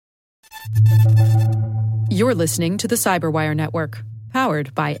You're listening to the Cyberwire Network,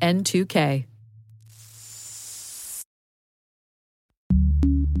 powered by N2K.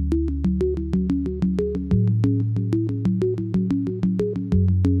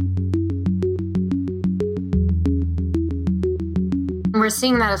 We're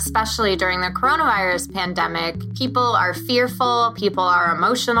seeing that especially during the coronavirus pandemic. People are fearful, people are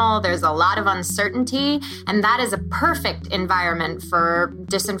emotional, there's a lot of uncertainty, and that is a perfect environment for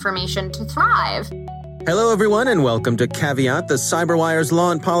disinformation to thrive. Hello, everyone, and welcome to Caveat, the CyberWire's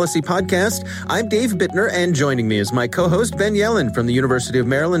Law and Policy podcast. I'm Dave Bittner, and joining me is my co-host, Ben Yelin from the University of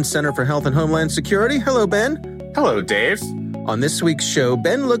Maryland Center for Health and Homeland Security. Hello, Ben. Hello, Dave. On this week's show,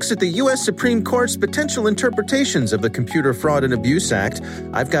 Ben looks at the U.S. Supreme Court's potential interpretations of the Computer Fraud and Abuse Act.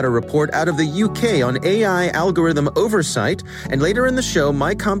 I've got a report out of the UK on AI algorithm oversight. And later in the show,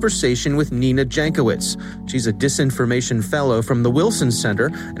 my conversation with Nina Jankowicz. She's a disinformation fellow from the Wilson Center,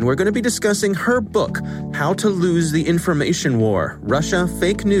 and we're going to be discussing her book, How to Lose the Information War: Russia,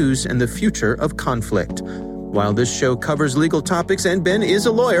 Fake News, and the Future of Conflict. While this show covers legal topics and Ben is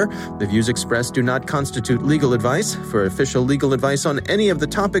a lawyer, the views expressed do not constitute legal advice. For official legal advice on any of the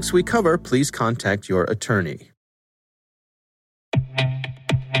topics we cover, please contact your attorney.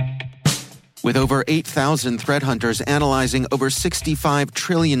 With over 8,000 threat hunters analyzing over 65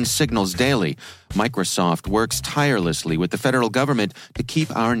 trillion signals daily, Microsoft works tirelessly with the federal government to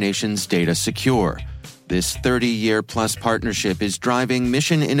keep our nation's data secure. This 30-year-plus partnership is driving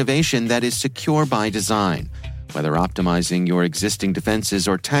mission innovation that is secure by design. Whether optimizing your existing defenses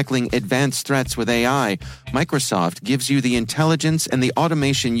or tackling advanced threats with AI, Microsoft gives you the intelligence and the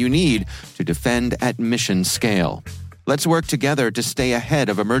automation you need to defend at mission scale. Let's work together to stay ahead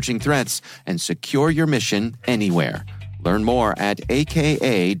of emerging threats and secure your mission anywhere. Learn more at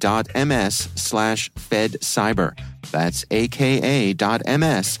aka.ms/fedcyber. That's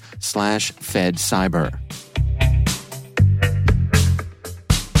aka.ms/fedcyber.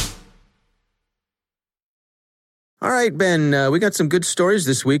 All right, Ben, we got some good stories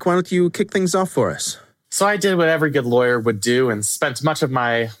this week. Why don't you kick things off for us? So I did what every good lawyer would do and spent much of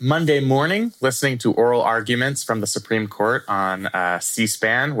my Monday morning listening to oral arguments from the Supreme Court on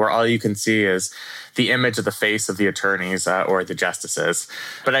C-SPAN, where all you can see is the image of the face of the attorneys or the justices.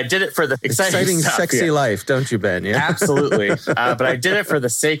 But I did it for the exciting stuff, sexy life, don't you, Ben? Yeah, absolutely. But I did it for the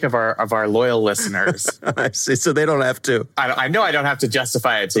sake of our loyal listeners. I see. So they don't have to. I know I don't have to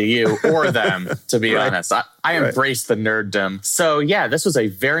justify it to you or them, to be honest. I embrace the nerddom. So yeah, this was a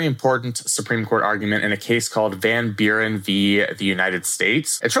very important Supreme Court argument in a case called Van Buren v. the United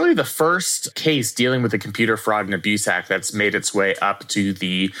States. It's really the first case dealing with the Computer Fraud and Abuse Act that's made its way up to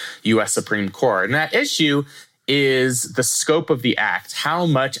the U.S. Supreme Court. And that issue is the scope of the act. How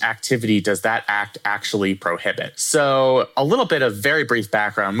much activity does that act actually prohibit? So a little bit of very brief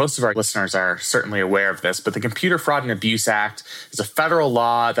background. Most of our listeners are certainly aware of this, but the Computer Fraud and Abuse Act is a federal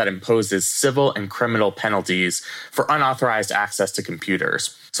law that imposes civil and criminal penalties for unauthorized access to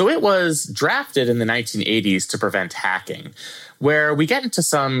computers. So it was drafted in the 1980s to prevent hacking. Where we get into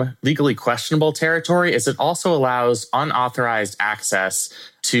some legally questionable territory is it also allows unauthorized access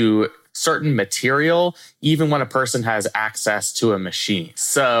to certain material, even when a person has access to a machine.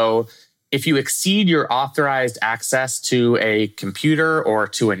 So if you exceed your authorized access to a computer or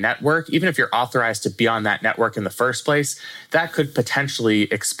to a network, even if you're authorized to be on that network in the first place, that could potentially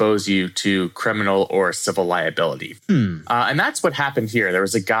expose you to criminal or civil liability. And that's what happened here. There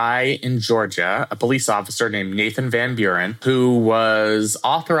was a guy in Georgia, a police officer named Nathan Van Buren, who was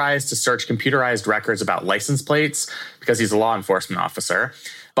authorized to search computerized records about license plates because he's a law enforcement officer.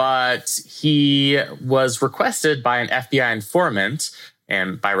 But he was requested by an FBI informant,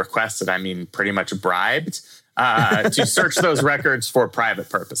 and by requested, I mean pretty much bribed, to search those records for private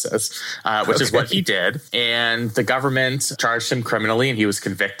purposes, which is what he did. And the government charged him criminally, and he was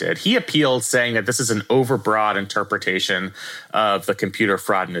convicted. He appealed, saying that this is an overbroad interpretation of the Computer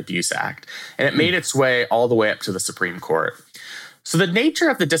Fraud and Abuse Act. And it made its way all the way up to the Supreme Court. So the nature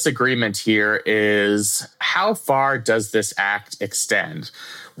of the disagreement here is, how far does this act extend?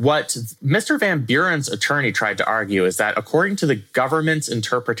 What Mr. Van Buren's attorney tried to argue is that according to the government's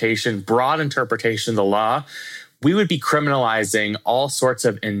interpretation, broad interpretation of the law, we would be criminalizing all sorts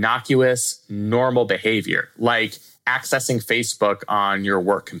of innocuous, normal behavior, like accessing Facebook on your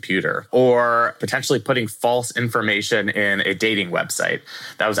work computer or potentially putting false information in a dating website.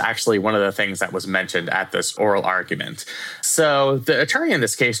 That was actually one of the things that was mentioned at this oral argument. So the attorney in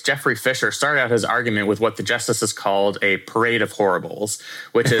this case, Jeffrey Fisher, started out his argument with what the justices called a parade of horribles,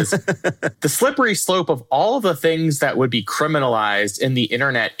 which is the slippery slope of all of the things that would be criminalized in the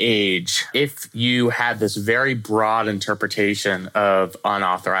internet age if you had this very broad interpretation of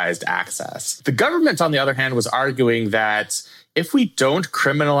unauthorized access. The government, on the other hand, was arguing that if we don't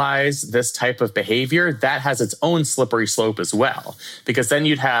criminalize this type of behavior, that has its own slippery slope as well. Because then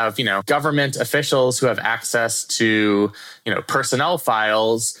you'd have, government officials who have access to, personnel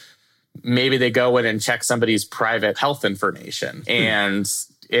files. Maybe they go in and check somebody's private health information. And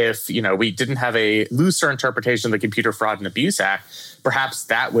if, we didn't have a looser interpretation of the Computer Fraud and Abuse Act, perhaps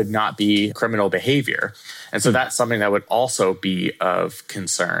that would not be criminal behavior. And so that's something that would also be of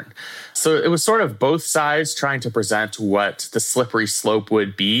concern. So it was sort of both sides trying to present what the slippery slope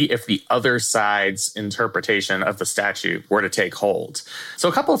would be if the other side's interpretation of the statute were to take hold. So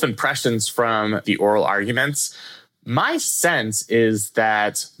a couple of impressions from the oral arguments. My sense is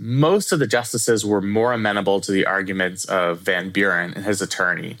that most of the justices were more amenable to the arguments of Van Buren and his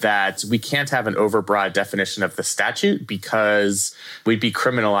attorney, that we can't have an overbroad definition of the statute because we'd be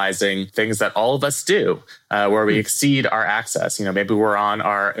criminalizing things that all of us do, where we exceed our access. Maybe we're on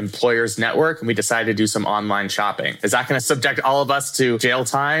our employer's network and we decide to do some online shopping. Is that going to subject all of us to jail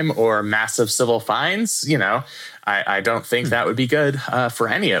time or massive civil fines? I don't think that would be good for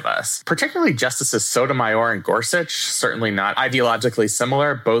any of us. Particularly Justices Sotomayor and Gorsuch, certainly not ideologically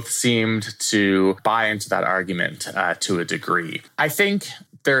similar, both seemed to buy into that argument to a degree. I think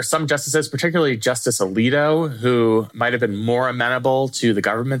there are some justices, particularly Justice Alito, who might have been more amenable to the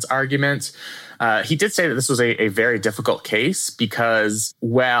government's argument. He did say that this was a very difficult case because,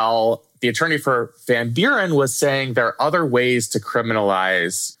 the attorney for Van Buren was saying there are other ways to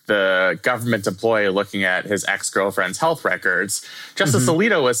criminalize the government employee looking at his ex-girlfriend's health records. Justice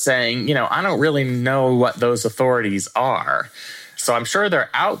Alito was saying, I don't really know what those authorities are. So I'm sure they're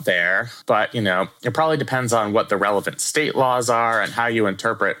out there, but, it probably depends on what the relevant state laws are and how you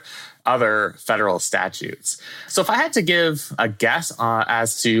interpret other federal statutes. So if I had to give a guess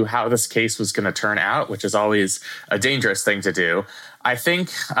as to how this case was going to turn out, which is always a dangerous thing to do, I think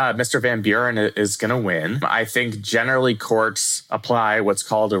Mr. Van Buren is going to win. I think generally courts apply what's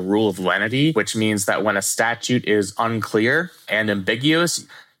called a rule of lenity, which means that when a statute is unclear and ambiguous,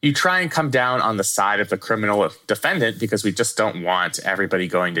 you try and come down on the side of the criminal defendant because we just don't want everybody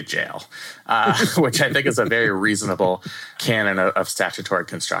going to jail, which I think is a very reasonable canon of statutory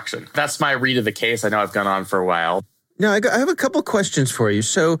construction. That's my read of the case. I know I've gone on for a while. Now, I have a couple questions for you.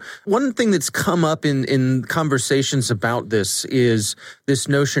 So one thing that's come up in conversations about this is this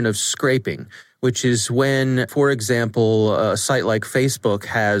notion of scraping, which is when, for example, a site like Facebook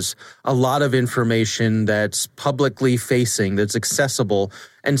has a lot of information that's publicly facing, that's accessible,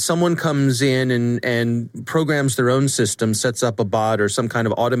 and someone comes in and programs their own system, sets up a bot or some kind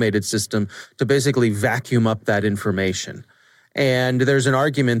of automated system to basically vacuum up that information. And there's an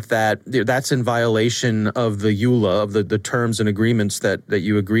argument that that's in violation of the EULA, of the terms and agreements that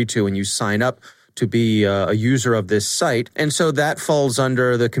you agree to when you sign up to be a user of this site. And so that falls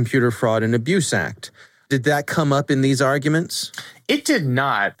under the Computer Fraud and Abuse Act. Did that come up in these arguments? It did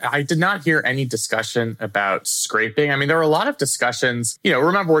not. I did not hear any discussion about scraping. I mean, there were a lot of discussions.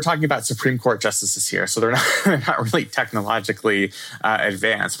 Remember, we're talking about Supreme Court justices here, so they're not really technologically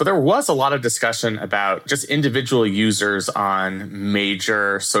advanced. But there was a lot of discussion about just individual users on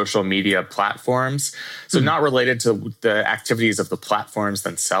major social media platforms. So not related to the activities of the platforms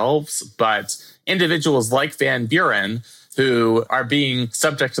themselves, but individuals like Van Buren who are being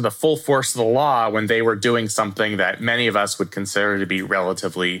subject to the full force of the law when they were doing something that many of us would consider to be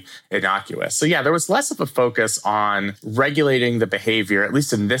relatively innocuous. So yeah, there was less of a focus on regulating the behavior, at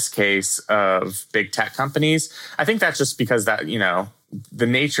least in this case, of big tech companies. I think that's just because that, the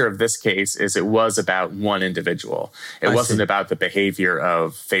nature of this case is it was about one individual. It wasn't about the behavior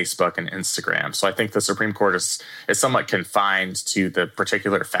of Facebook and Instagram. So I think the Supreme Court is somewhat confined to the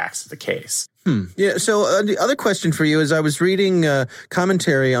particular facts of the case. Yeah. So the other question for you is, I was reading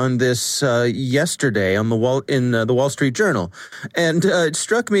commentary on this yesterday on the Wall Street Journal, and it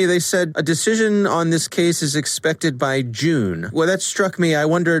struck me. They said a decision on this case is expected by June. Well, that struck me. I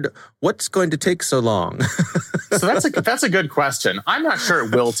wondered what's going to take so long. So that's a good question. I'm not sure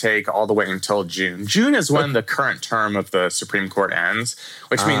it will take all the way until June. June is when the current term of the Supreme Court ends,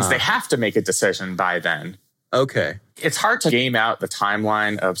 which means they have to make a decision by then. Okay. It's hard to game out the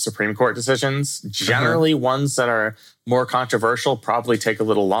timeline of Supreme Court decisions. Generally, ones that are more controversial probably take a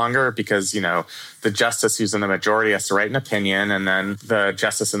little longer because, the justice who's in the majority has to write an opinion, and then the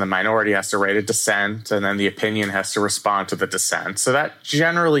justice in the minority has to write a dissent, and then the opinion has to respond to the dissent. So that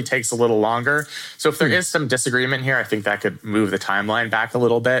generally takes a little longer. So if there is some disagreement here, I think that could move the timeline back a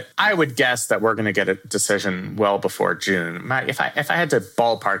little bit. I would guess that we're going to get a decision well before June. If I had to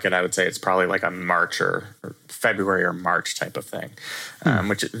ballpark it, I would say it's probably like a March or February or March type of thing,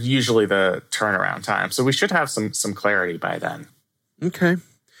 which is usually the turnaround time. So we should have some clarity by then. Okay.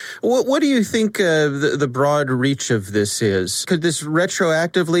 What do you think the broad reach of this is? Could this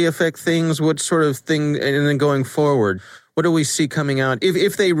retroactively affect things? What sort of thing, and then going forward, what do we see coming out?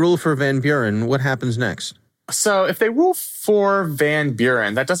 If they rule for Van Buren, what happens next? So if they rule for Van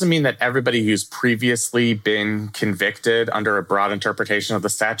Buren, that doesn't mean that everybody who's previously been convicted under a broad interpretation of the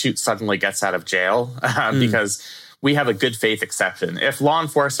statute suddenly gets out of jail because we have a good faith exception. If law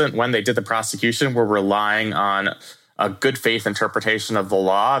enforcement, when they did the prosecution, were relying on a good faith interpretation of the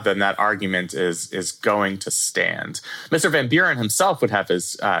law, then that argument is going to stand. Mr. Van Buren himself would have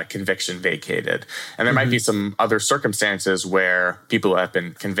his conviction vacated. And there might be some other circumstances where people who have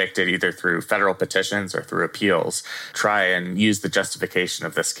been convicted either through federal petitions or through appeals try and use the justification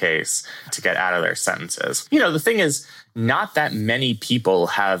of this case to get out of their sentences. The thing is, not that many people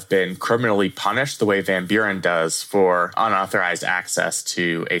have been criminally punished the way Van Buren does for unauthorized access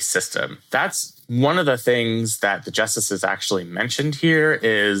to a system. That's one of the things that the justices actually mentioned here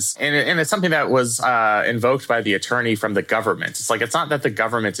is, and it's something that was invoked by the attorney from the government. It's not that the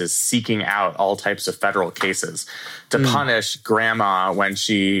government is seeking out all types of federal cases to punish grandma when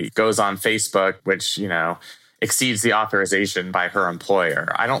she goes on Facebook, which, exceeds the authorization by her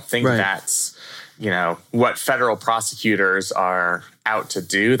employer. I don't think that's what federal prosecutors are out to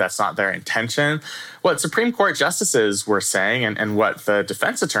do. That's not their intention. What Supreme Court justices were saying, and what the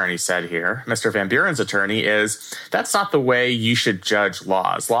defense attorney said here, Mr. Van Buren's attorney, is that's not the way you should judge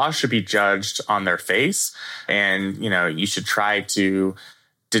laws. Laws should be judged on their face, and, you should try to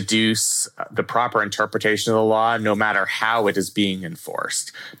deduce the proper interpretation of the law no matter how it is being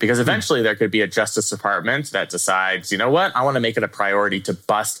enforced. Because eventually there could be a Justice Department that decides, I want to make it a priority to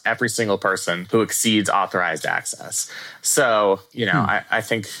bust every single person who exceeds authorized access. So, I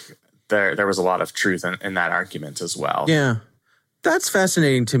think there was a lot of truth in that argument as well. Yeah. That's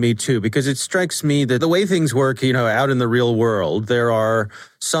fascinating to me, too, because it strikes me that the way things work, out in the real world, there are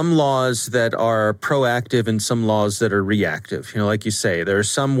some laws that are proactive and some laws that are reactive. Like you say, there are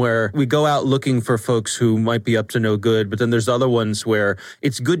some where we go out looking for folks who might be up to no good, but then there's other ones where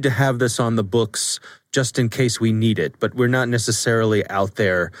it's good to have this on the books just in case we need it, but we're not necessarily out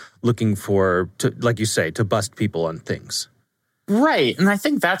there looking like you say, to bust people on things. Right. And I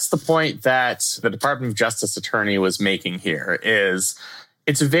think that's the point that the Department of Justice attorney was making here is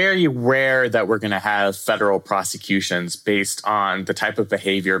it's very rare that we're going to have federal prosecutions based on the type of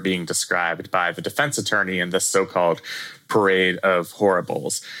behavior being described by the defense attorney in this so-called parade of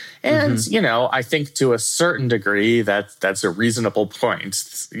horribles. And, I think to a certain degree that's a reasonable point.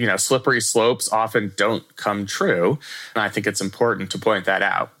 Slippery slopes often don't come true. And I think it's important to point that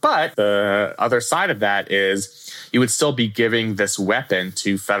out. But the other side of that is you would still be giving this weapon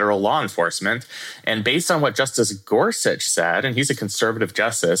to federal law enforcement. And based on what Justice Gorsuch said, and he's a conservative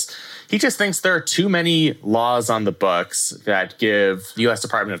justice, he just thinks there are too many laws on the books that give the U.S.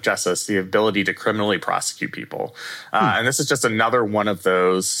 Department of Justice the ability to criminally prosecute people. And this is just another one of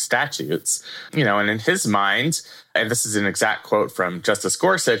those statutes. And in his mind, and this is an exact quote from Justice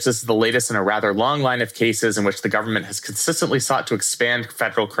Gorsuch, this is the latest in a rather long line of cases in which the government has consistently sought to expand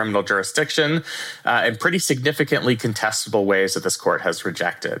federal criminal jurisdiction in pretty significantly contestable ways that this court has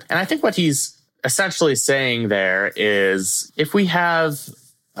rejected. And I think what he's essentially saying there is if we have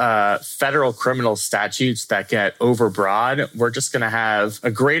federal criminal statutes that get overbroad, we're just going to have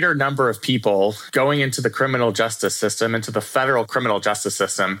a greater number of people going into the criminal justice system, into the federal criminal justice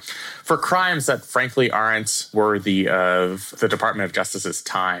system for crimes that frankly aren't worthy of the Department of Justice's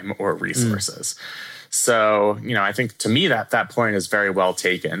time or resources. So, I think to me that point is very well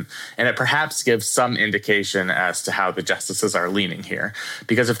taken. And it perhaps gives some indication as to how the justices are leaning here.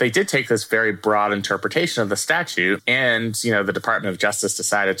 Because if they did take this very broad interpretation of the statute and, the Department of Justice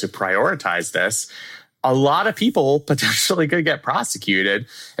decided to prioritize this, a lot of people potentially could get prosecuted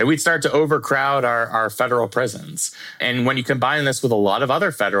and we'd start to overcrowd our federal prisons. And when you combine this with a lot of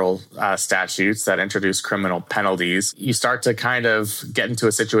other federal statutes that introduce criminal penalties, you start to kind of get into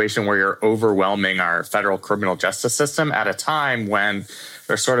a situation where you're overwhelming our federal criminal justice system at a time when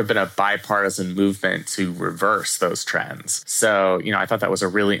there's sort of been a bipartisan movement to reverse those trends. So, I thought that was a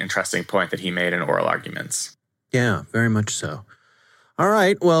really interesting point that he made in oral arguments. Yeah, very much so. All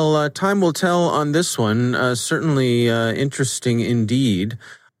right. Well, time will tell on this one. Certainly interesting indeed.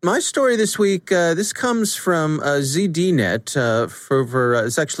 My story this week, this comes from ZDNet.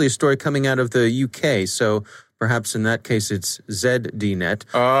 It's actually a story coming out of the UK, so perhaps in that case it's ZDNet.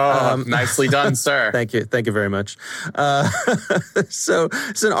 Oh, nicely done, sir. Thank you very much. So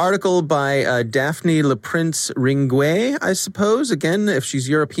it's an article by Daphne Leprince Ringuet, I suppose. Again, if she's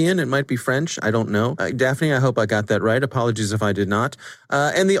European, it might be French. I don't know. Daphne, I hope I got that right. Apologies if I did not.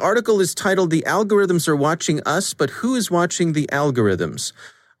 And the article is titled, "The Algorithms Are Watching Us, but Who is Watching the Algorithms?"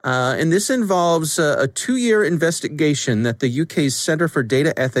 And this involves a 2-year investigation that the UK's Centre for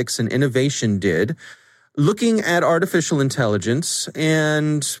Data Ethics and Innovation did, looking at artificial intelligence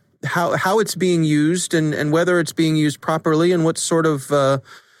and how it's being used and whether it's being used properly and what sort of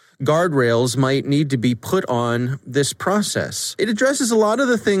guardrails might need to be put on this process. It addresses a lot of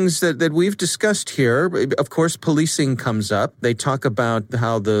the things that we've discussed here. Of course, policing comes up. They talk about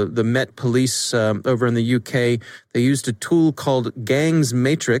how the Met Police over in the UK, they used a tool called Gangs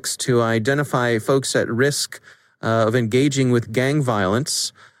Matrix to identify folks at risk of engaging with gang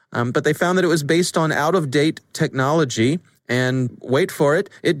violence. But they found that it was based on out-of-date technology, and wait for it,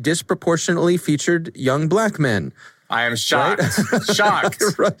 it disproportionately featured young black men. I am shocked. Right? Shocked.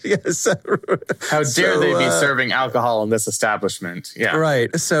 Right, yes. How dare they be serving alcohol in this establishment? Yeah.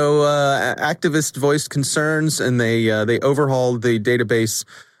 Right. So activists voiced concerns, and they overhauled the database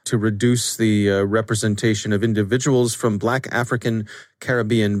to reduce the representation of individuals from Black African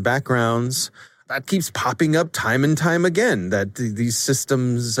Caribbean backgrounds. That keeps popping up time and time again, that these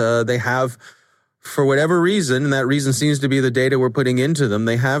systems, they have, for whatever reason, and that reason seems to be the data we're putting into them,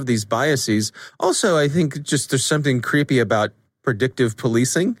 they have these biases. Also, I think just there's something creepy about predictive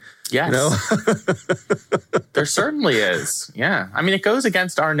policing. Yes. You know? There certainly is. Yeah. I mean, it goes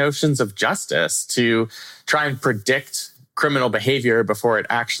against our notions of justice to try and predict criminal behavior before it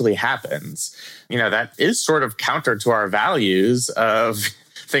actually happens. You know, that is sort of counter to our values of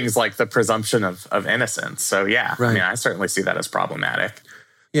things like the presumption of innocence. So, yeah, right. I mean, I certainly see that as problematic.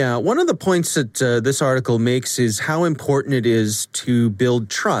 Yeah, one of the points that this article makes is how important it is to build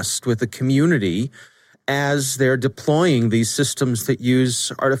trust with the community as they're deploying these systems that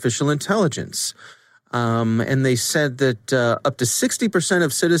use artificial intelligence. And they said that up to 60%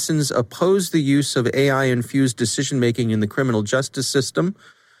 of citizens oppose the use of AI-infused decision-making in the criminal justice system.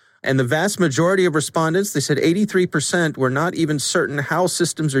 And the vast majority of respondents, they said 83%, were not even certain how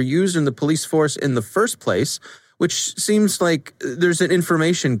systems are used in the police force in the first place, which seems like there's an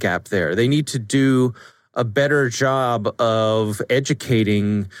information gap there. They need to do a better job of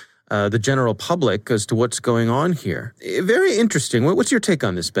educating the general public as to what's going on here. Very interesting. What's your take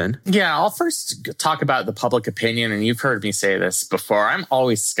on this, Ben? Yeah, I'll first talk about the public opinion, and you've heard me say this before. I'm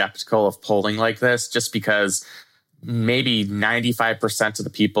always skeptical of polling like this just because maybe 95% of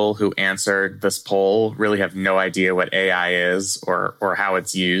the people who answered this poll really have no idea what AI is or how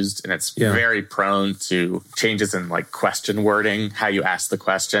it's used. And it's very prone to changes in like question wording, how you ask the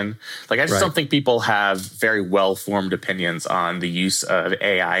question. Like, I just don't think people have very well-formed opinions on the use of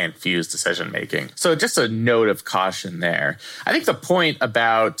AI-infused decision-making. So just a note of caution there. I think the point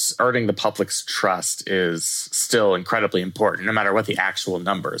about earning the public's trust is still incredibly important, no matter what the actual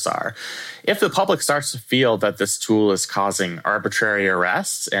numbers are. If the public starts to feel that this tool is causing arbitrary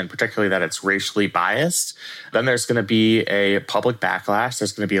arrests, and particularly that it's racially biased, then there's going to be a public backlash.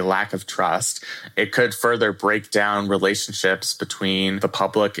 There's going to be a lack of trust. It could further break down relationships between the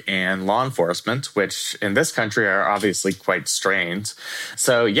public and law enforcement, which in this country are obviously quite strained.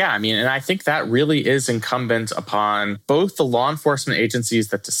 So, yeah, I mean, and I think that really is incumbent upon both the law enforcement agencies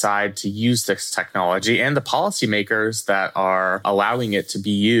that decide to use this technology and the policymakers that are allowing it to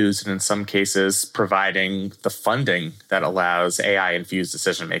be used, and in some cases providing the funding that allows AI-infused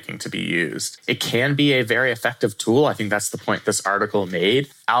decision-making to be used. It can be a very effective tool. I think that's the point this article made.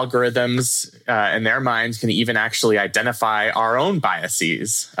 Algorithms, in their minds, can even actually identify our own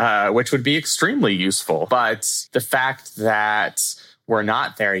biases, which would be extremely useful. But the fact that we're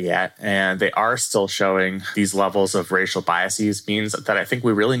not there yet, and they are still showing these levels of racial biases means that I think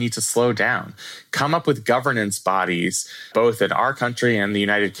we really need to slow down, come up with governance bodies, both in our country and the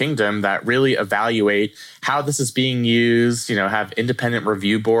United Kingdom, that really evaluate how this is being used, have independent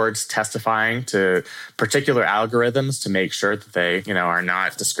review boards testifying to particular algorithms to make sure that they, are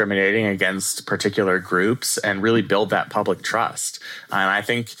not discriminating against particular groups, and really build that public trust. And I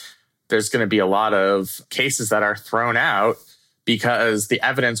think there's going to be a lot of cases that are thrown out because the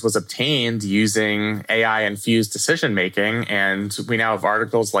evidence was obtained using AI-infused decision-making. And we now have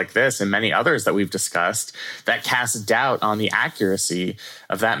articles like this and many others that we've discussed that cast doubt on the accuracy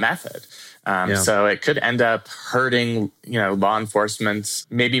of that method. So it could end up hurting, law enforcement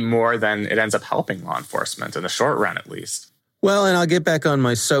maybe more than it ends up helping law enforcement in the short run, at least. Well, and I'll get back on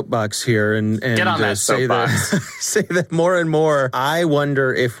my soapbox here and get on that soapbox. Say that more and more. I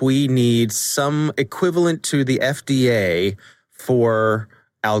wonder if we need some equivalent to the FDA for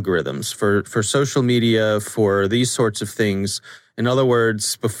algorithms, for social media, for these sorts of things. In other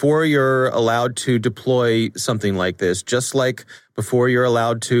words, before you're allowed to deploy something like this, just like before you're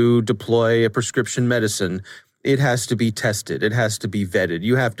allowed to deploy a prescription medicine, it has to be tested. It has to be vetted.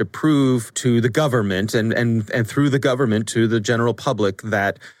 You have to prove to the government and through the government to the general public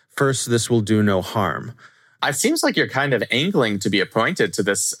that first, this will do no harm. It seems like you're kind of angling to be appointed to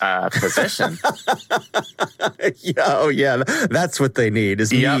this position. Yeah, that's what they need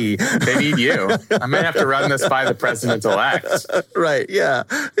is me. They need you. I might have to run this by the president-elect. Right, yeah.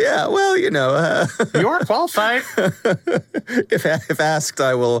 Well, you are qualified. If asked,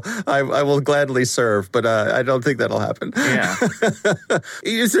 I will gladly serve, but I don't think that'll happen. Yeah.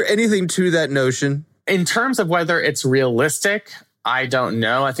 Is there anything to that notion? In terms of whether it's realistic, I don't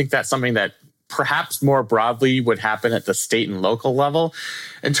know. I think that's something that perhaps more broadly would happen at the state and local level.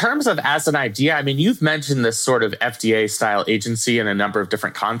 In terms of as an idea, I mean, you've mentioned this sort of FDA-style agency in a number of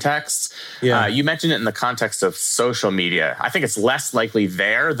different contexts. Yeah. You mentioned it in the context of social media. I think it's less likely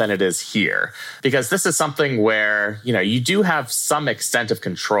there than it is here, because this is something where, you do have some extent of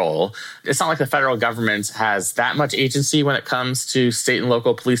control. It's not like the federal government has that much agency when it comes to state and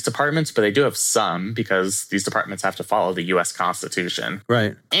local police departments, but they do have some because these departments have to follow the U.S. Constitution.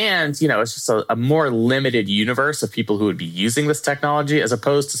 Right. And, it's just a more limited universe of people who would be using this technology as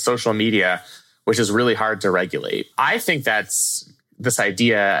opposed to social media, which is really hard to regulate. I think that's this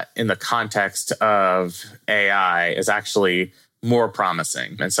idea in the context of AI is actually more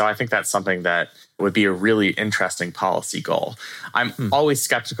promising. And so I think that's something that would be a really interesting policy goal. I'm always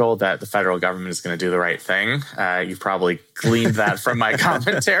skeptical that the federal government is going to do the right thing. You've probably gleaned that from my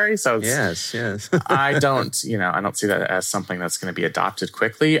commentary. So yes. I don't see that as something that's going to be adopted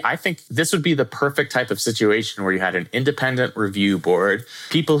quickly. I think this would be the perfect type of situation where you had an independent review board,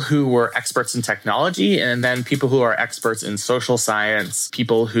 people who were experts in technology, and then people who are experts in social science,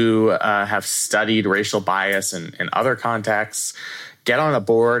 people who have studied racial bias in other contexts, get on a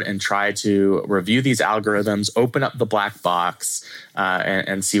board and try to review these algorithms, open up the black box,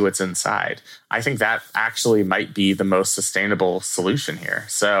 and see what's inside. I think that actually might be the most sustainable solution here.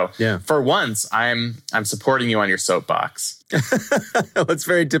 So for once, I'm supporting you on your soapbox. Well, it's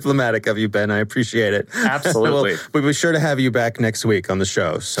very diplomatic of you, Ben. I appreciate it. Absolutely. We'll be sure to have you back next week on the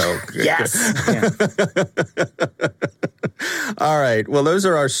show. So yes. All right. Well, those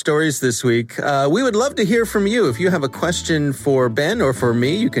are our stories this week. We would love to hear from you. If you have a question for Ben or for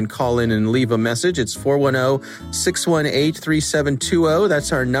me, you can call in and leave a message. It's 410-618-3720.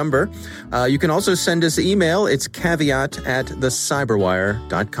 That's our number. You can also send us email. It's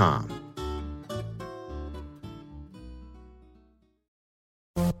caveat@thecyberwire.com.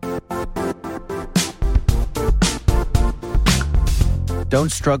 Don't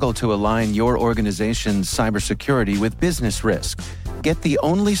struggle to align your organization's cybersecurity with business risk. Get the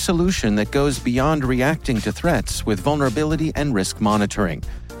only solution that goes beyond reacting to threats with vulnerability and risk monitoring.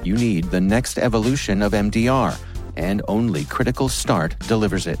 You need the next evolution of MDR, and only Critical Start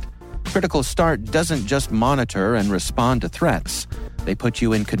delivers it. Critical Start doesn't just monitor and respond to threats. They put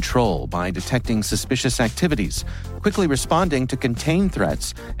you in control by detecting suspicious activities, quickly responding to contain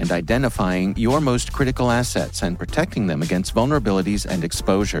threats, and identifying your most critical assets and protecting them against vulnerabilities and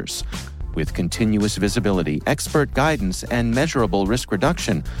exposures. With continuous visibility, expert guidance, and measurable risk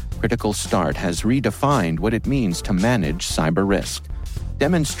reduction, Critical Start has redefined what it means to manage cyber risk.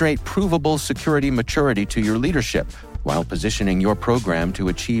 Demonstrate provable security maturity to your leadership while positioning your program to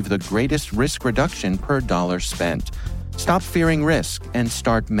achieve the greatest risk reduction per dollar spent. Stop fearing risk and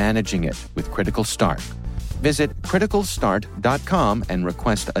start managing it with Critical Start. Visit criticalstart.com and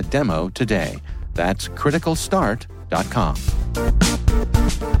request a demo today. That's criticalstart.com.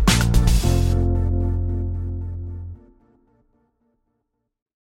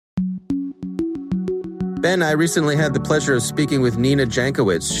 Ben, I recently had the pleasure of speaking with Nina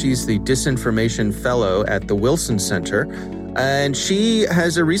Jankowicz. She's the Disinformation Fellow at the Wilson Center. And she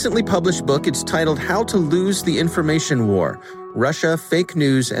has a recently published book. It's titled How to Lose the Information War: Russia, Fake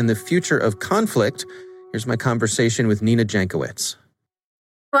News, and the Future of Conflict. Here's my conversation with Nina Jankowicz.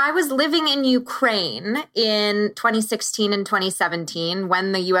 Well, I was living in Ukraine in 2016 and 2017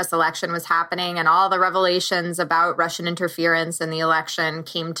 when the U.S. election was happening and all the revelations about Russian interference in the election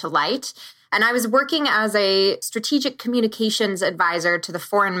came to light. And I was working as a strategic communications advisor to the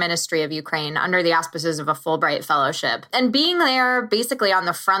Foreign Ministry of Ukraine under the auspices of a Fulbright Fellowship. And being there basically on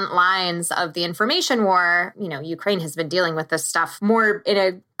the front lines of the information war, Ukraine has been dealing with this stuff more in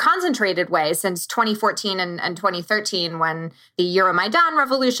a concentrated way since 2014 and 2013 when the Euromaidan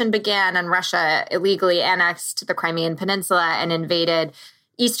revolution began and Russia illegally annexed the Crimean Peninsula and invaded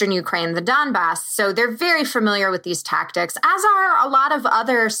eastern Ukraine, the Donbass. So they're very familiar with these tactics, as are a lot of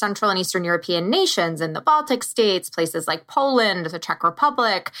other Central and Eastern European nations in the Baltic states, places like Poland, the Czech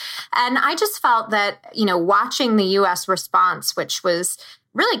Republic. And I just felt that, watching the U.S. response, which was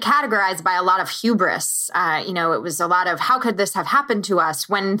really categorized by a lot of hubris. It was a lot of, how could this have happened to us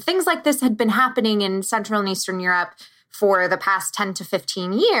when things like this had been happening in Central and Eastern Europe for the past 10 to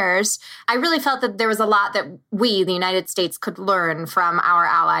 15 years, I really felt that there was a lot that we, the United States, could learn from our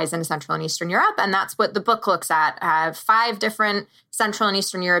allies in Central and Eastern Europe. And that's what the book looks at. 5 different Central and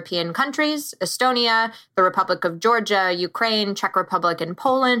Eastern European countries, Estonia, the Republic of Georgia, Ukraine, Czech Republic, and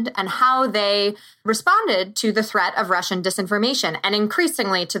Poland, and how they responded to the threat of Russian disinformation and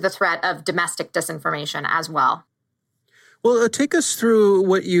increasingly to the threat of domestic disinformation as well. Well, take us through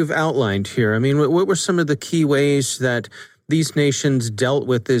what you've outlined here. I mean, what were some of the key ways that these nations dealt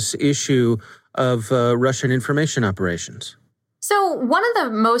with this issue of Russian information operations? So one of the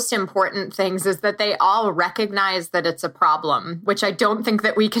most important things is that they all recognize that it's a problem, which I don't think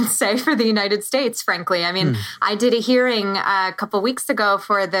that we can say for the United States, frankly. I mean, I did a hearing a couple weeks ago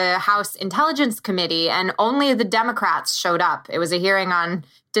for the House Intelligence Committee, and only the Democrats showed up. It was a hearing on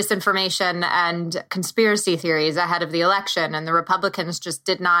disinformation and conspiracy theories ahead of the election, and the Republicans just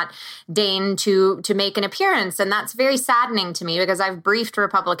did not deign to make an appearance. And that's very saddening to me because I've briefed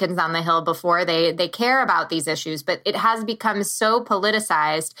Republicans on the Hill before. They care about these issues, but it has become so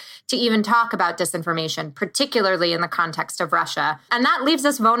politicized to even talk about disinformation, particularly in the context of Russia. And that leaves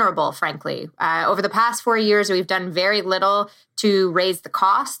us vulnerable, frankly. Over the past 4 years, we've done very little to raise the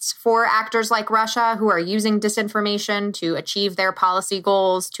costs for actors like Russia who are using disinformation to achieve their policy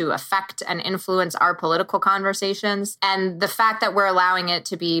goals, to affect and influence our political conversations. And the fact that we're allowing it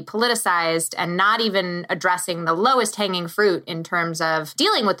to be politicized and not even addressing the lowest hanging fruit in terms of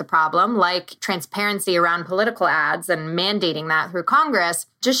dealing with the problem, like transparency around political ads and mandating that through Congress,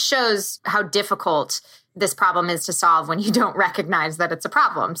 just shows how difficult this problem is to solve when you don't recognize that it's a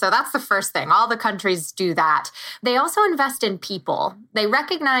problem. So that's the first thing. All the countries do that. They also invest in people. They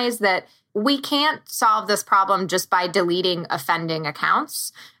recognize that we can't solve this problem just by deleting offending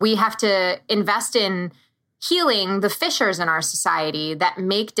accounts. We have to invest in healing the fissures in our society that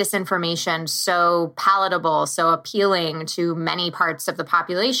make disinformation so palatable, so appealing to many parts of the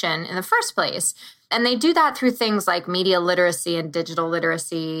population in the first place. And they do that through things like media literacy and digital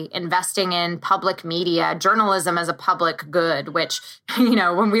literacy, investing in public media, journalism as a public good, which,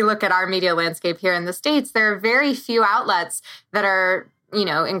 when we look at our media landscape here in the States, there are very few outlets that are,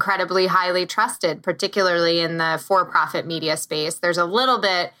 incredibly highly trusted, particularly in the for-profit media space. There's a little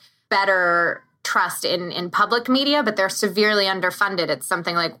bit better trust in public media, but they're severely underfunded. It's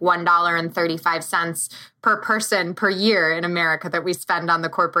something like $1.35 per person per year in America that we spend on the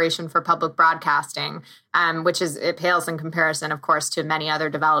Corporation for Public Broadcasting, it pales in comparison, of course, to many other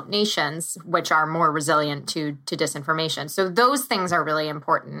developed nations, which are more resilient to disinformation. So those things are really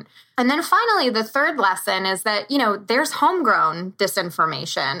important. And then finally, the third lesson is that, there's homegrown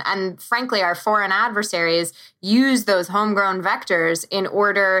disinformation. And frankly, our foreign adversaries use those homegrown vectors in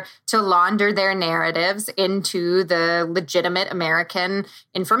order to launder their narratives into the legitimate American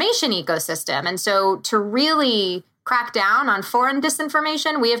information ecosystem. And so to really crack down on foreign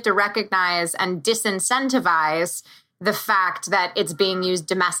disinformation, we have to recognize and disincentivize the fact that it's being used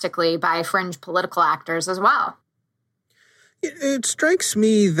domestically by fringe political actors as well. It strikes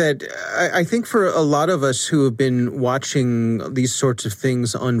me that I think for a lot of us who have been watching these sorts of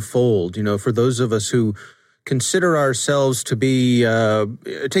things unfold, for those of us who consider ourselves to be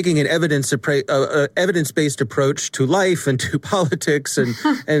taking an evidence-based approach to life and to politics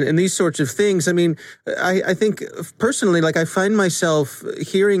and these sorts of things. I mean, I think personally, I find myself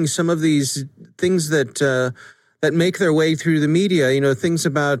hearing some of these things that make their way through the media, things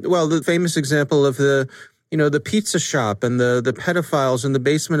about, the famous example of the pizza shop and the pedophiles in the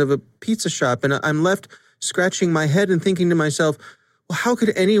basement of a pizza shop. And I'm left scratching my head and thinking to myself, well, how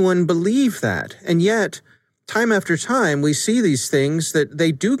could anyone believe that? And yet, time after time, we see these things that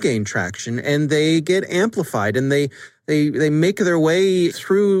they do gain traction and they get amplified and they make their way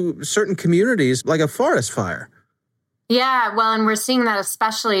through certain communities like a forest fire. Yeah, well, and we're seeing that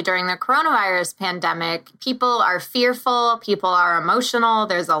especially during the coronavirus pandemic. People are fearful, people are emotional,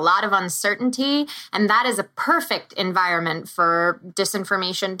 there's a lot of uncertainty, and that is a perfect environment for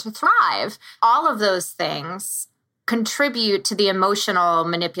disinformation to thrive. All of those things contribute to the emotional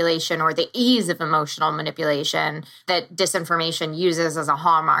manipulation or the ease of emotional manipulation that disinformation uses as a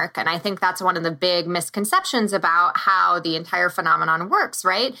hallmark. And I think that's one of the big misconceptions about how the entire phenomenon works,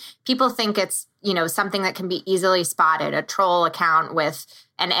 right? People think it's, something that can be easily spotted, a troll account with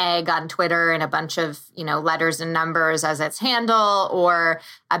an egg on Twitter and a bunch of, letters and numbers as its handle, or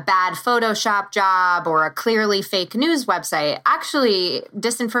a bad Photoshop job, or a clearly fake news website. Actually,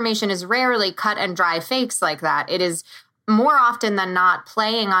 disinformation is rarely cut and dry fakes like that. It is more often than not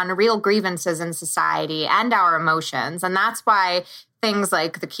playing on real grievances in society and our emotions. And that's why things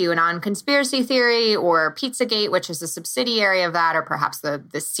like the QAnon conspiracy theory or Pizzagate, which is a subsidiary of that, or perhaps the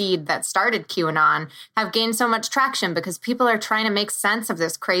seed that started QAnon, have gained so much traction because people are trying to make sense of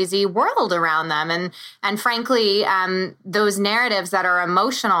this crazy world around them. And frankly, those narratives that are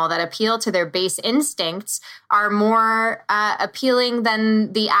emotional, that appeal to their base instincts, are more appealing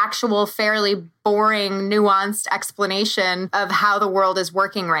than the actual fairly boring, nuanced explanation of how the world is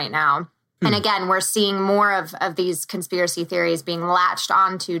working right now. And again, we're seeing more of these conspiracy theories being latched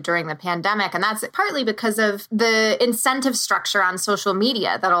onto during the pandemic. And that's partly because of the incentive structure on social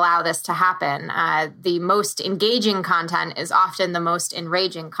media that allow this to happen. The most engaging content is often the most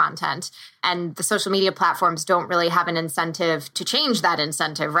enraging content. And the social media platforms don't really have an incentive to change that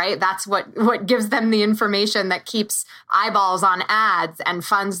incentive, right? That's what gives them the information that keeps eyeballs on ads and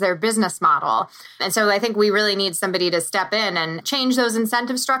funds their business model. And so I think we really need somebody to step in and change those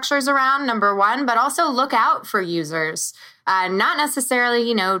incentive structures around, number one, but also look out for users. Not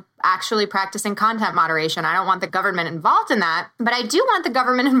necessarily, actually practicing content moderation. I don't want the government involved in that, but I do want the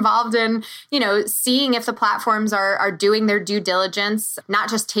government involved in, seeing if the platforms are doing their due diligence, not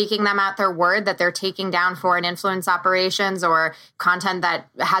just taking them at their word that they're taking down foreign influence operations or content that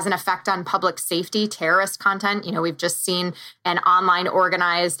has an effect on public safety, terrorist content. We've just seen an online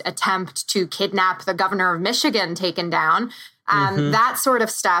organized attempt to kidnap the governor of Michigan taken down. That sort of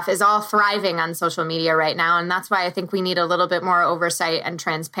stuff is all thriving on social media right now. And that's why I think we need a little bit more oversight and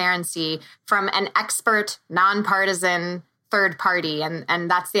transparency from an expert, nonpartisan third party. And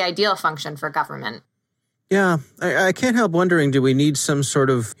that's the ideal function for government. Yeah, I can't help wondering, do we need some sort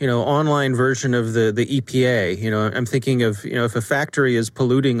of, online version of the EPA? I'm thinking of, if a factory is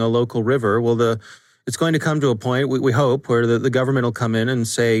polluting a local river, well, it's going to come to a point, we hope, where the government will come in and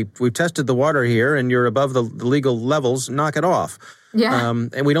say, we've tested the water here and you're above the legal levels, knock it off. Yeah.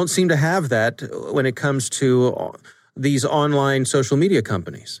 And we don't seem to have that when it comes to these online social media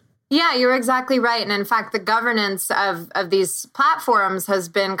companies. Yeah, you're exactly right. And in fact, the governance of these platforms has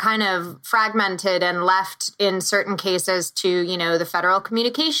been kind of fragmented and left in certain cases to, the Federal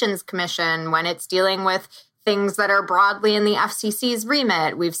Communications Commission when it's dealing with things that are broadly in the FCC's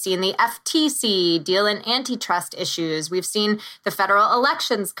remit. We've seen the FTC deal in antitrust issues. We've seen the Federal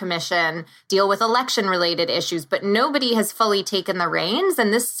Elections Commission deal with election-related issues, but nobody has fully taken the reins.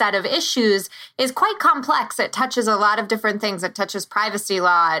 And this set of issues is quite complex. It touches a lot of different things. It touches privacy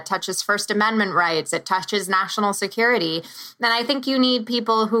law. It touches First Amendment rights. It touches national security. And I think you need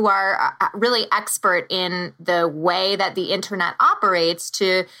people who are really expert in the way that the internet operates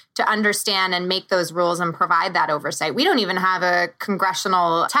to understand and make those rules and provide that oversight. We don't even have a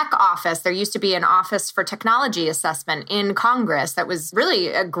congressional tech office. There used to be an Office for Technology Assessment in Congress that was really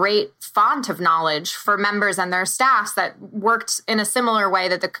a great font of knowledge for members and their staffs that worked in a similar way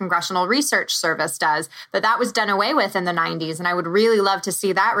that the Congressional Research Service does. But that was done away with in the 90s. And I would really love to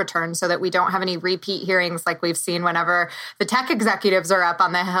see that return so that we don't have any repeat hearings like we've seen whenever the tech executives are up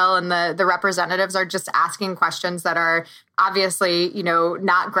on the Hill and the representatives are just asking questions that are obviously,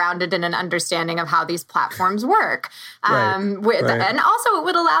 not grounded in an understanding of how these platforms work. Right. And also it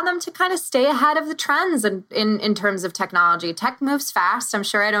would allow them to kind of stay ahead of the trends in terms of technology. Tech moves fast. I'm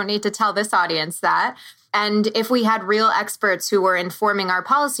sure I don't need to tell this audience that. And if we had real experts who were informing our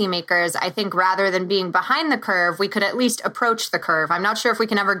policymakers, I think rather than being behind the curve, we could at least approach the curve. I'm not sure if we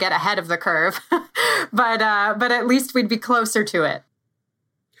can ever get ahead of the curve, but at least we'd be closer to it.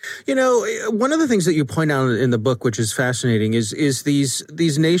 One of the things that you point out in the book, which is fascinating, is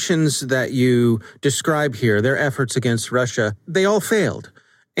these nations that you describe here, their efforts against Russia, they all failed.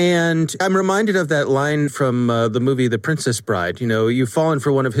 And I'm reminded of that line from the movie The Princess Bride. You've fallen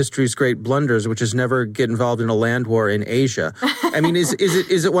for one of history's great blunders, which is never get involved in a land war in Asia. I mean, is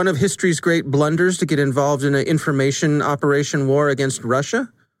it one of history's great blunders to get involved in an information operation war against Russia?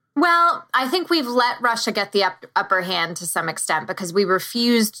 Well, I think we've let Russia get the upper hand to some extent because we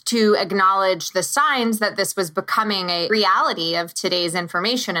refused to acknowledge the signs that this was becoming a reality of today's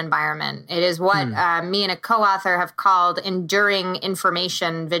information environment. It is what me and a co-author have called enduring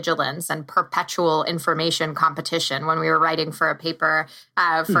information vigilance and perpetual information competition when we were writing for a paper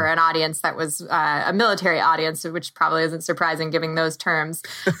for an audience that was a military audience, which probably isn't surprising given those terms.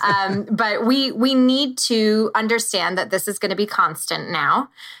 But we need to understand that this is going to be constant now.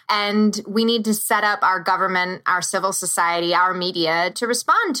 And we need to set up our government, our civil society, our media to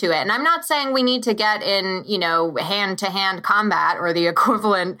respond to it. And I'm not saying we need to get in, hand-to-hand combat or the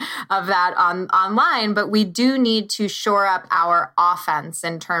equivalent of that online, but we do need to shore up our offense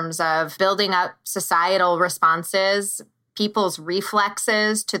in terms of building up societal responses, people's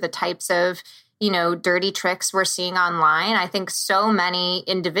reflexes to the types of dirty tricks we're seeing online. I think so many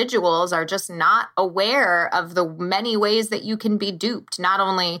individuals are just not aware of the many ways that you can be duped. Not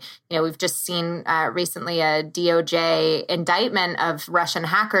only, we've just seen recently a DOJ indictment of Russian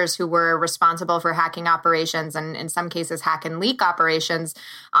hackers who were responsible for hacking operations and in some cases hack and leak operations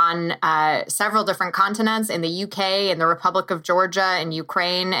on several different continents in the UK, in the Republic of Georgia, in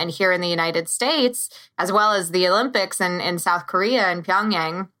Ukraine, and here in the United States, as well as the Olympics in South Korea and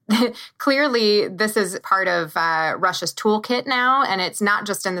Pyongyang. Clearly, this is part of Russia's toolkit now, and it's not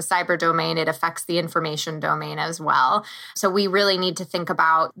just in the cyber domain, it affects the information domain as well. So we really need to think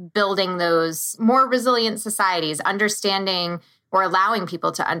about building those more resilient societies, understanding or allowing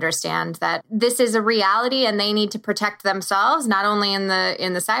people to understand that this is a reality and they need to protect themselves, not only in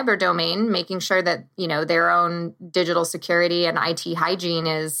the cyber domain, making sure that, their own digital security and IT hygiene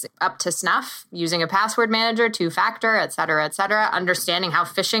is up to snuff, using a password manager, two-factor, et cetera, understanding how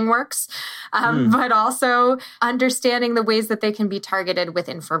phishing works, but also understanding the ways that they can be targeted with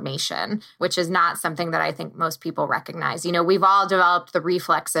information, which is not something that I think most people recognize. We've all developed the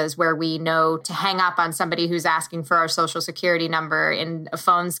reflexes where we know to hang up on somebody who's asking for our social security number in a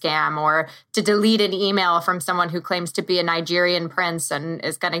phone scam, or to delete an email from someone who claims to be a Nigerian prince and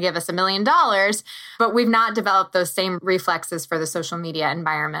is going to give us $1 million. But we've not developed those same reflexes for the social media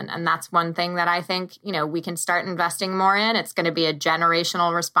environment. And that's one thing that I think, we can start investing more in. It's going to be a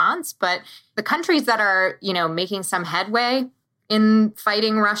generational response. But the countries that are, making some headway in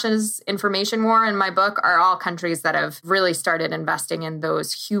fighting Russia's information war in my book are all countries that have really started investing in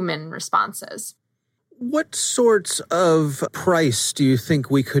those human responses. What sorts of price do you think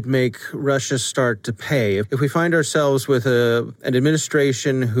we could make Russia start to pay? If we find ourselves with an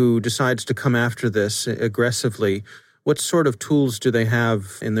administration who decides to come after this aggressively, what sort of tools do they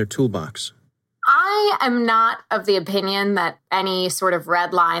have in their toolbox? I am not of the opinion that any sort of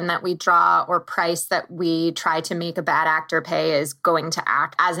red line that we draw or price that we try to make a bad actor pay is going to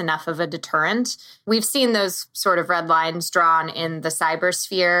act as enough of a deterrent. We've seen those sort of red lines drawn in the cyber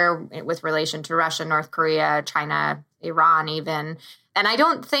sphere with relation to Russia, North Korea, China, Iran even. And I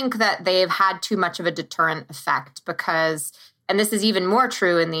don't think that they've had too much of a deterrent effect because, and this is even more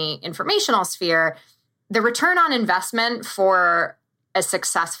true in the informational sphere, the return on investment for a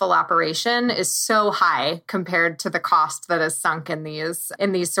successful operation is so high compared to the cost that is sunk in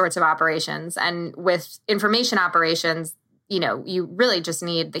these sorts of operations. And with information operations, you really just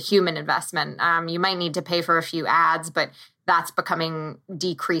need the human investment. You might need to pay for a few ads, but that's becoming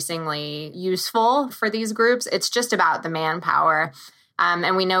decreasingly useful for these groups. It's just about the manpower.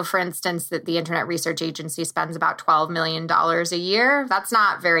 And we know, for instance, that the Internet Research Agency spends about $12 million a year. That's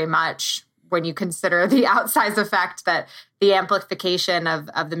not very much when you consider the outsized effect that the amplification of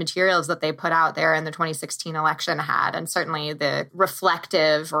the materials that they put out there in the 2016 election had, and certainly the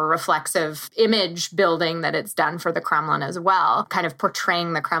reflective or reflexive image building that it's done for the Kremlin as well, kind of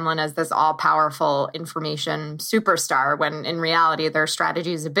portraying the Kremlin as this all-powerful information superstar, when in reality their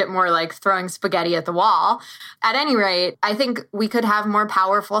strategy is a bit more like throwing spaghetti at the wall. At any rate, I think we could have more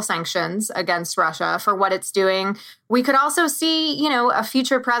powerful sanctions against Russia for what it's doing. We could also see, a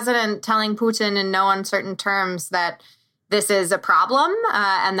future president telling Putin in no uncertain terms that this is a problem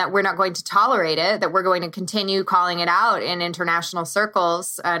and that we're not going to tolerate it, that we're going to continue calling it out in international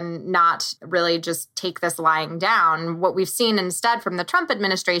circles and not really just take this lying down. What we've seen instead from the Trump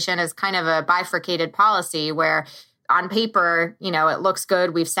administration is kind of a bifurcated policy where on paper, it looks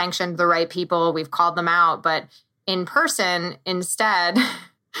good. We've sanctioned the right people. We've called them out. But in person, instead,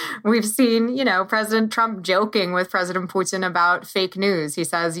 we've seen, President Trump joking with President Putin about fake news. He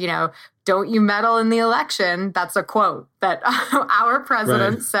says, don't you meddle in the election. That's a quote that our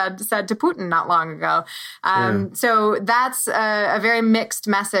president said to Putin not long ago. So that's a very mixed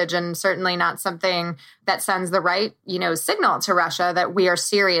message, and certainly not something that sends the right, signal to Russia that we are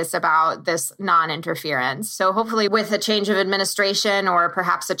serious about this non-interference. So hopefully with a change of administration or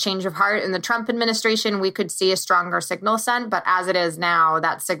perhaps a change of heart in the Trump administration, we could see a stronger signal sent. But as it is now,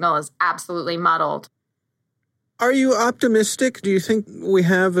 that signal is absolutely muddled. Are you optimistic? Do you think we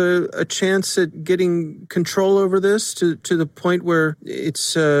have a chance at getting control over this to the point where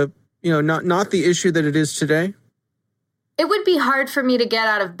it's not the issue that it is today? It would be hard for me to get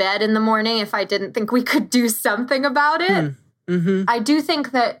out of bed in the morning if I didn't think we could do something about it. Mm-hmm. I do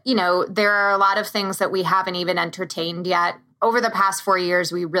think that, there are a lot of things that we haven't even entertained yet. Over the past 4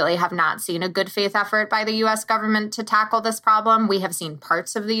 years, we really have not seen a good faith effort by the U.S. government to tackle this problem. We have seen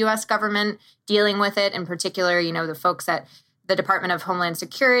parts of the U.S. government dealing with it. In particular, the folks at the Department of Homeland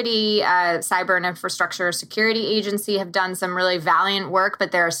Security, Cyber and Infrastructure Security Agency have done some really valiant work,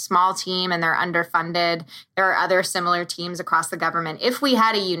 but they're a small team and they're underfunded. There are other similar teams across the government. If we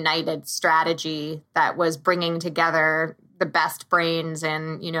had a united strategy that was bringing together the best brains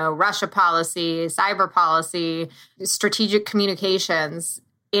in, Russia policy, cyber policy, strategic communications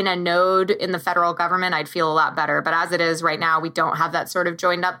in a node in the federal government, I'd feel a lot better. But as it is right now, we don't have that sort of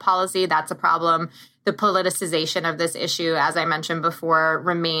joined up policy. That's a problem. The politicization of this issue, as I mentioned before,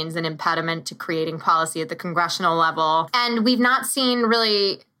 remains an impediment to creating policy at the congressional level. And we've not seen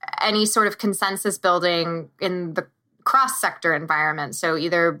really any sort of consensus building in the cross-sector environment. So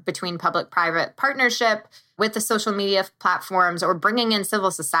either between public-private partnership with the social media platforms or bringing in civil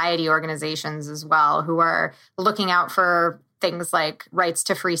society organizations as well, who are looking out for things like rights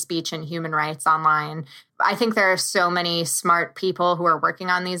to free speech and human rights online. I think there are so many smart people who are working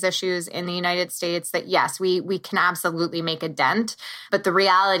on these issues in the United States that, yes, we can absolutely make a dent. But the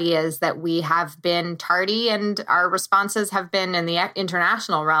reality is that we have been tardy and our responses have been in the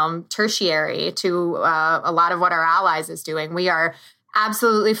international realm tertiary to a lot of what our allies is doing. We are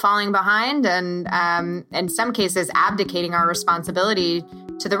absolutely falling behind and in some cases abdicating our responsibility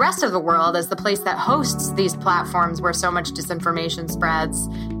to the rest of the world as the place that hosts these platforms where so much disinformation spreads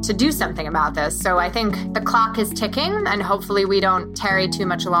to do something about this. So I think the clock is ticking and hopefully we don't tarry too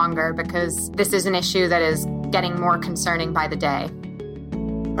much longer because this is an issue that is getting more concerning by the day.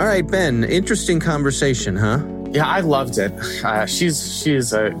 All right, Ben, interesting conversation, huh? Yeah, I loved it.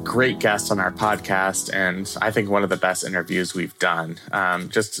 She's a great guest on our podcast, and I think one of the best interviews we've done.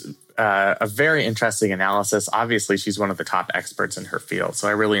 Just a very interesting analysis. Obviously, she's one of the top experts in her field, so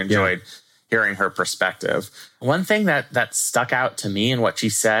I really enjoyed hearing her perspective. One thing that stuck out to me in what she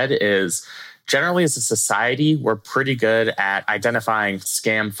said is, generally as a society, we're pretty good at identifying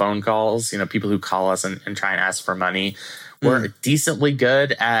scam phone calls, people who call us and try and ask for money. We're decently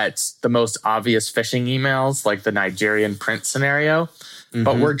good at the most obvious phishing emails, like the Nigerian print scenario.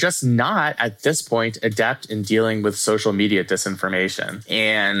 But we're just not, at this point, adept in dealing with social media disinformation.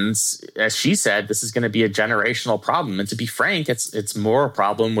 And as she said, this is going to be a generational problem. And to be frank, it's more a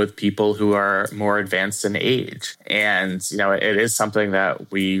problem with people who are more advanced in age. And, it is something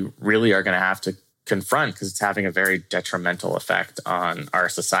that we really are going to have to confront because it's having a very detrimental effect on our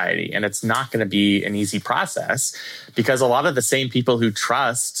society. And it's not going to be an easy process because a lot of the same people who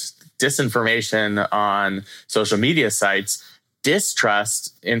trust disinformation on social media sites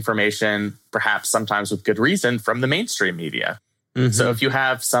distrust information, perhaps sometimes with good reason, from the mainstream media. So if you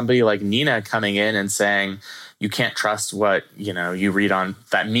have somebody like Nina coming in and saying, you can't trust what, you read on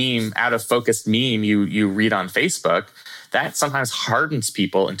that meme, out of focused meme you read on Facebook, that sometimes hardens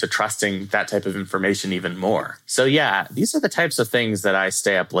people into trusting that type of information even more. So yeah, these are the types of things that I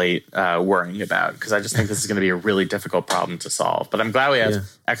stay up late worrying about because I just think this is going to be a really difficult problem to solve. But I'm glad we have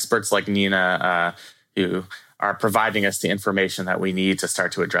experts like Nina who are providing us the information that we need to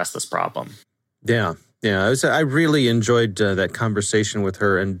start to address this problem. Yeah. I really enjoyed that conversation with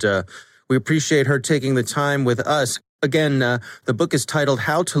her, and we appreciate her taking the time with us. Again, the book is titled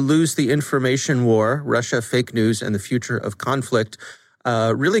How to Lose the Information War, Russia, Fake News, and the Future of Conflict.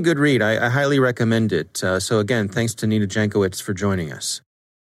 Really good read. I highly recommend it. So again, thanks to Nina Jankowicz for joining us.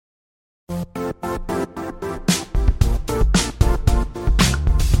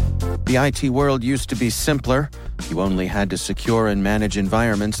 The IT world used to be simpler. You only had to secure and manage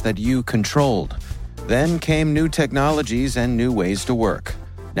environments that you controlled. Then came new technologies and new ways to work.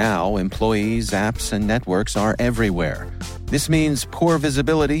 Now, employees, apps, and networks are everywhere. This means poor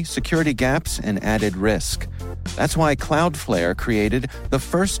visibility, security gaps, and added risk. That's why Cloudflare created the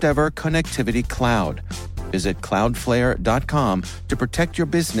first-ever connectivity cloud. Visit cloudflare.com to protect your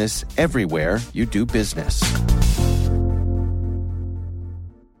business everywhere you do business.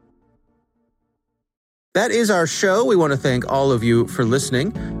 That is our show. We want to thank all of you for listening.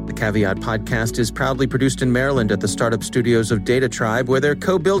 The Caveat podcast is proudly produced in Maryland at the startup studios of Data Tribe, where they're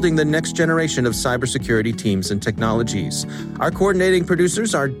co-building the next generation of cybersecurity teams and technologies. Our coordinating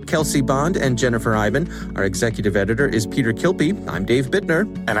producers are Kelsey Bond and Jennifer Iben. Our executive editor is Peter Kilpie. I'm Dave Bittner.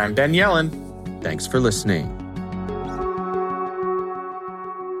 And I'm Ben Yellen. Thanks for listening.